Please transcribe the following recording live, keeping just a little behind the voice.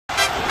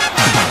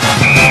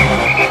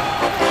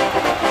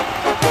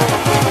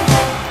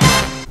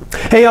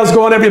Hey, how's it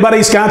going,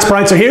 everybody? Scott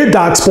Spreitzer here,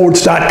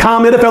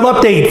 DocSports.com. NFL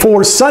update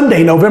for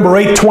Sunday, November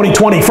 8th,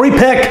 2020. Free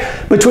pick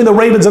between the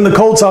Ravens and the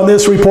Colts on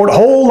this report.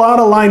 Whole lot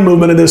of line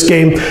movement in this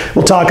game.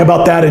 We'll talk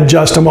about that in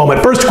just a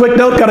moment. First, a quick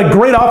note. Got a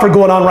great offer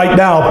going on right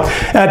now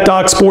at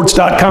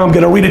DocSports.com.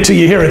 Going to read it to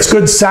you here. It's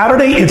good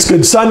Saturday. It's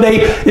good Sunday.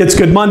 It's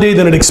good Monday.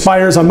 Then it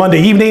expires on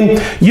Monday evening.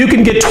 You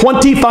can get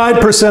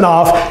 25%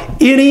 off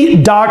any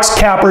Docs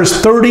Cappers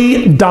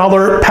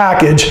 $30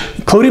 package,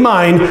 including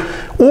mine.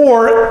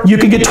 Or you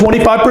can get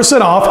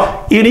 25%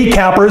 off any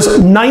Cappers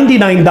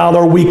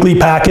 $99 weekly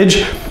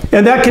package.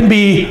 And that can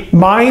be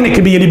mine, it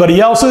can be anybody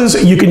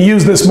else's. You can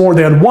use this more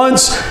than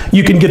once.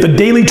 You can get the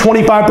daily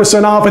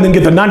 25% off and then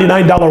get the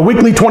 $99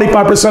 weekly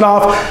 25%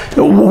 off.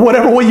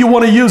 Whatever way you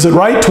want to use it,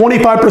 right?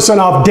 25%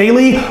 off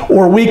daily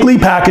or weekly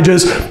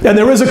packages. And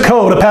there is a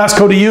code, a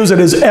passcode to use. It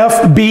is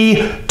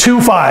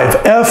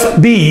FB25,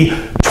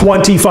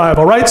 FB25,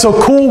 all right?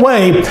 So cool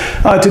way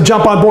to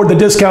jump on board the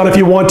discount if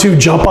you want to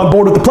jump on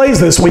board with the plays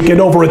this weekend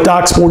over at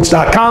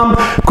DocSports.com.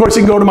 Of course,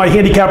 you can go to my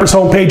Handicappers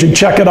homepage and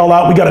check it all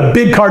out. We got a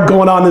big card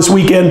going on this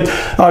weekend.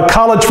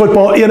 College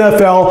football,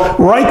 NFL,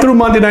 right through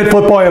Monday Night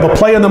Football. I have a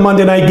play in the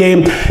Monday night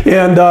game.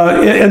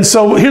 And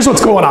so here's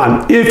what's going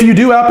on. If you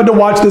do happen to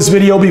watch this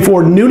video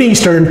before noon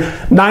Eastern,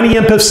 9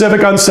 a.m.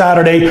 Pacific on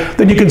Saturday,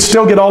 then you can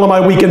still get all of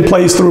my weekend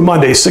plays through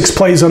Monday, 6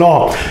 plays in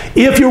all.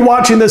 If you're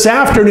watching this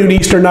afternoon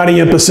Eastern, 9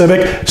 a.m.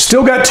 Pacific,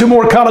 still got 2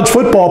 more college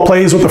football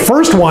plays, with the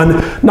first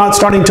one not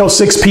starting until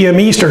 6 p.m.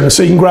 Eastern.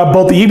 So you can grab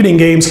both the evening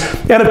games.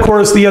 And of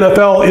course, the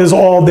NFL is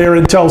all there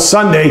until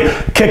Sunday,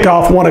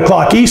 kickoff 1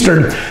 o'clock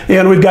Eastern.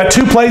 And we've got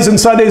 2 plays in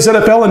Sunday's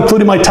NFL,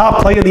 including my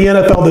top play in the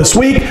NFL this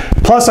week.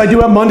 Plus, I do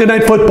have Monday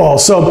Night Football.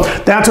 So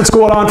that's what's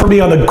going on for me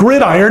on the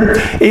gridiron.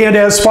 And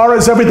as far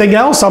as everything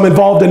else, I'm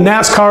involved in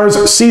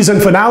NASCAR's season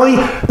finale.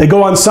 They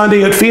go on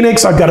Sunday at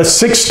Phoenix. I've got a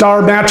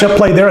 6-star matchup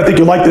play there. I think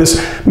you'll like this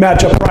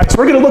matchup price.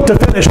 We're going to look to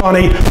finish on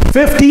a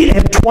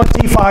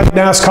 50-25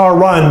 NASCAR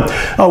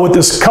run with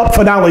this Cup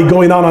finale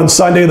going on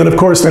Sunday. And then, of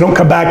course, they don't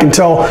come back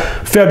until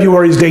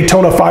February's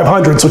Daytona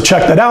 500. So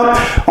check that out.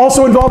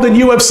 Also involved in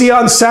UFC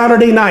on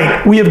Saturday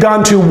night. We have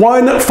gone to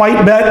 1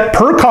 fight bet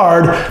per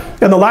card.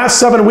 In the last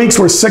 7 weeks,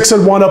 we're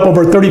 6-1, up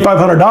over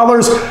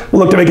 $3,500.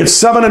 We'll look to make it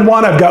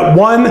 7-1. I've got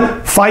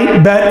 1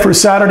 fight bet for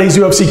Saturday's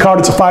UFC card.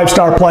 It's a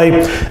 5-star play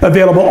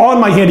available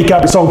on my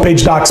Handicappers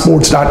homepage,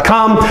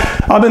 DocSports.com.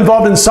 I'm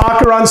involved in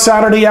soccer on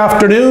Saturday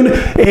afternoon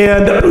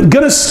and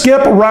going to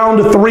skip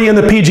round 3 in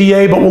the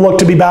PGA, but we'll look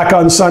to be back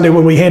on Sunday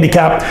when we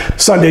handicap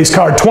Sunday's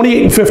card.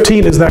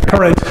 28-15 is that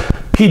current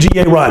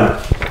PGA run.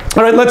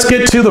 All right, let's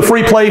get to the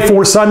free play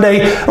for Sunday.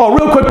 Oh,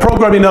 real quick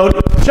programming note.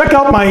 Check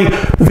out my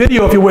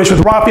video, if you wish, with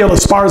Rafael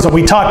Esparza.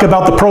 We talk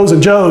about the pros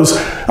and Joes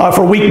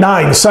for Week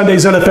 9,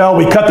 Sunday's NFL.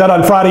 We cut that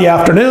on Friday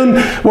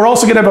afternoon. We're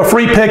also going to have a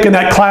free pick in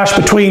that clash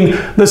between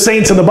the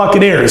Saints and the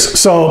Buccaneers.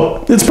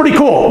 So it's pretty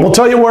cool. We'll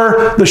tell you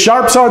where the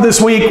sharps are this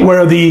week,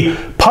 where the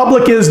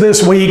public is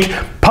this week.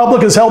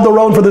 Public has held their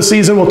own for the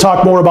season. We'll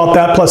talk more about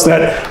that, plus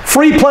that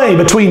free play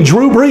between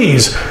Drew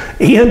Brees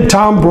and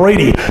Tom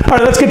Brady. All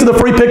right, let's get to the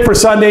free pick for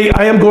Sunday.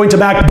 I am going to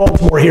back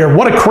Baltimore here.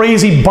 What a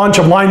crazy bunch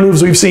of line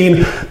moves we've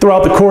seen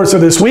throughout the course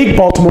of this week.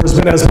 Baltimore's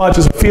been as much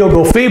as a field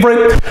goal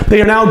favorite. They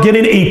are now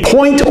getting a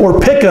point or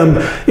pick 'em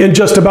in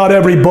just about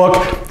every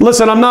book.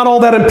 Listen, I'm not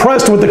all that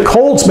impressed with the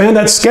Colts, man.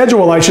 That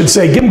schedule, I should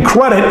say. Give them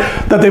credit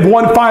that they've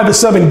won 5 of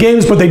 7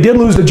 games, but they did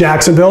lose to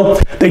Jacksonville.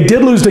 They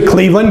did lose to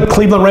Cleveland.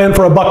 Cleveland ran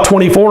for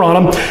 $124 on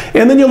them.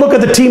 And then you look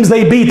at the teams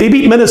they beat. They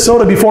beat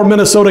Minnesota before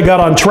Minnesota got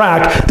on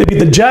track. They beat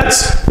the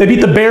Jets. They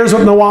beat the Bears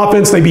with no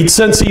offense. They beat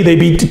Cincy. They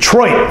beat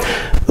Detroit.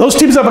 Those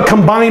teams have a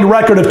combined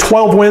record of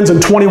 12 wins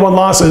and 21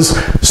 losses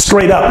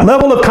straight up.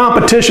 Level of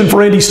competition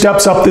for Indy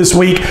steps up this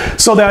week.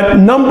 So that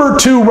number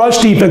 2 rush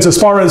defense, as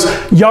far as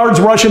yards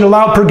rushing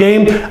allowed per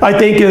game, I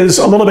think is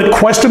a little bit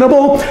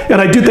questionable.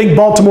 And I do think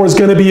Baltimore is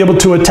going to be able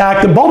to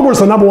attack them. Baltimore's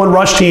the number 1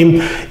 rush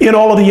team in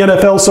all of the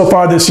NFL so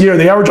far this year.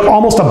 They average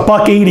almost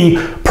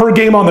 $180 per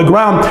game on the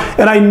ground.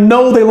 And I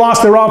know they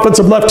lost their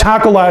offensive left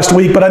tackle last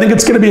week, but I think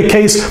it's going to be a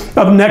case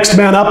of next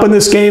man up in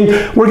this game.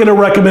 We're going to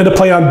recommend a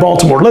play on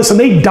Baltimore. Listen,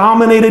 they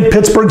dominated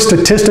Pittsburgh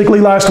statistically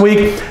last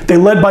week. They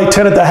led by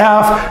 10 at the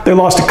half. They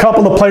lost a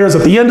couple of players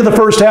at the end of the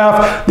first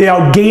half. They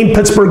outgained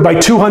Pittsburgh by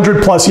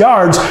 200-plus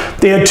yards.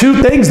 They had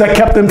 2 things that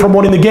kept them from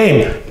winning the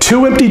game.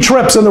 2 empty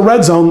trips in the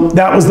red zone.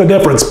 That was the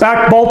difference.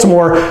 Back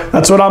Baltimore.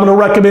 That's what I'm going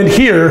to recommend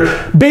here.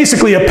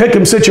 Basically a pick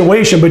 'em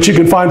situation, but you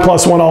can find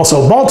 +1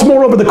 also.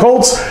 Baltimore over the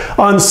Colts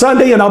on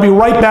Sunday, and I'll be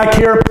right back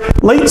here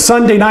late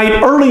Sunday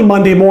night, early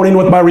Monday morning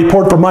with my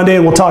report for Monday,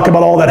 and we'll talk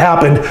about all that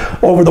happened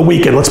over the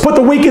weekend. Let's put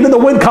the weekend in the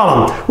win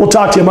column. We'll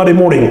talk to you Monday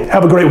morning.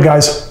 Have a great one,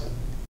 guys.